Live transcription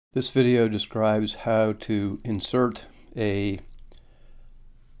This video describes how to insert a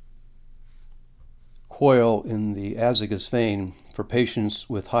coil in the azygous vein for patients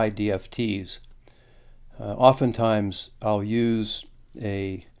with high DFTs. Oftentimes I'll use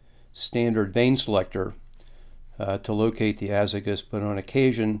a standard vein selector to locate the azygous, but on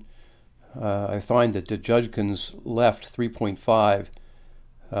occasion I find that the Judkins left 3.5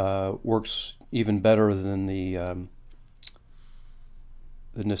 works even better than the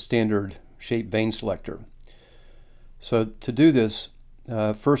standard shape vein selector. So to do this,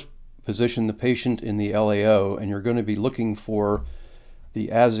 first position the patient in the LAO, and you're going to be looking for the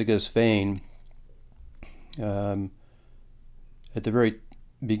azygous vein at the very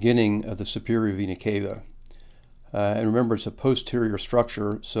beginning of the superior vena cava. And remember, it's a posterior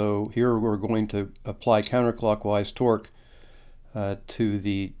structure, so here we're going to apply counterclockwise torque to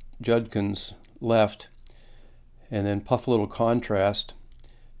the Judkins left, and then puff a little contrast,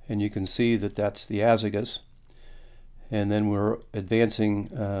 and you can see that that's the azygous. And then we're advancing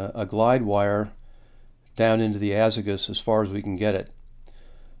a glide wire down into the azygous as far as we can get it.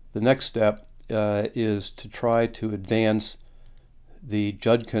 The next step is to try to advance the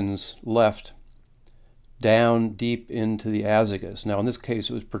Judkins left down deep into the azygous. Now in this case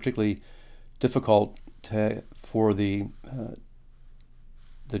it was particularly difficult for the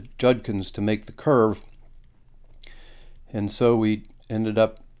Judkins to make the curve, and so we ended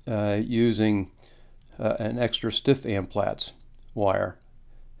up using an extra stiff Amplatz wire,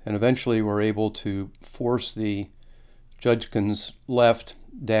 and eventually we're able to force the Judkins left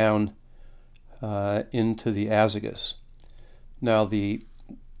down into the azygous. Now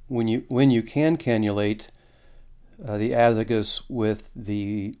when you can cannulate the azygous with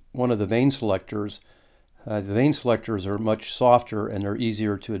one of the vein selectors, the vein selectors are much softer and they're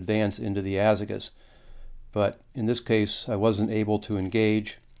easier to advance into the azygous. But in this case I wasn't able to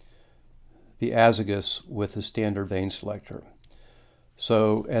engage the azygous with the standard vein selector.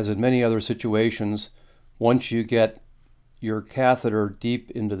 So as in many other situations, once you get your catheter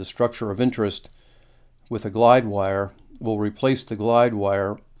deep into the structure of interest with a glide wire, we'll replace the glide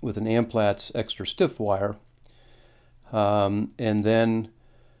wire with an Amplatz extra stiff wire, and then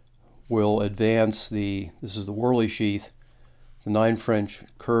we'll advance this is the Worley sheath, the 9 French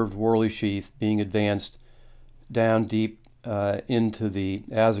curved Worley sheath being advanced down deep into the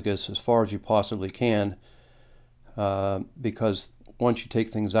azygous as far as you possibly can, because once you take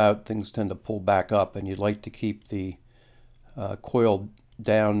things out, things tend to pull back up, and you'd like to keep the coil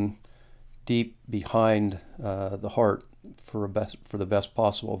down deep behind the heart for the best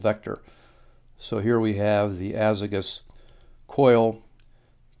possible vector. So here we have the azygous coil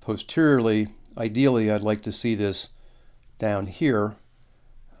posteriorly. Ideally I'd like to see this down here,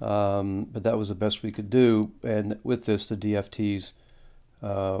 but that was the best we could do, and with this the DFTs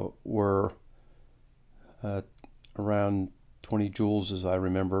were around 20 joules as I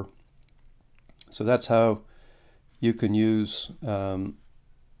remember. So that's how you can use the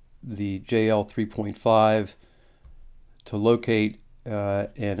JL 3.5 to locate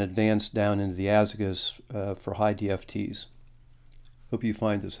and advance down into the azygous for high DFTs. Hope you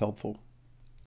find this helpful.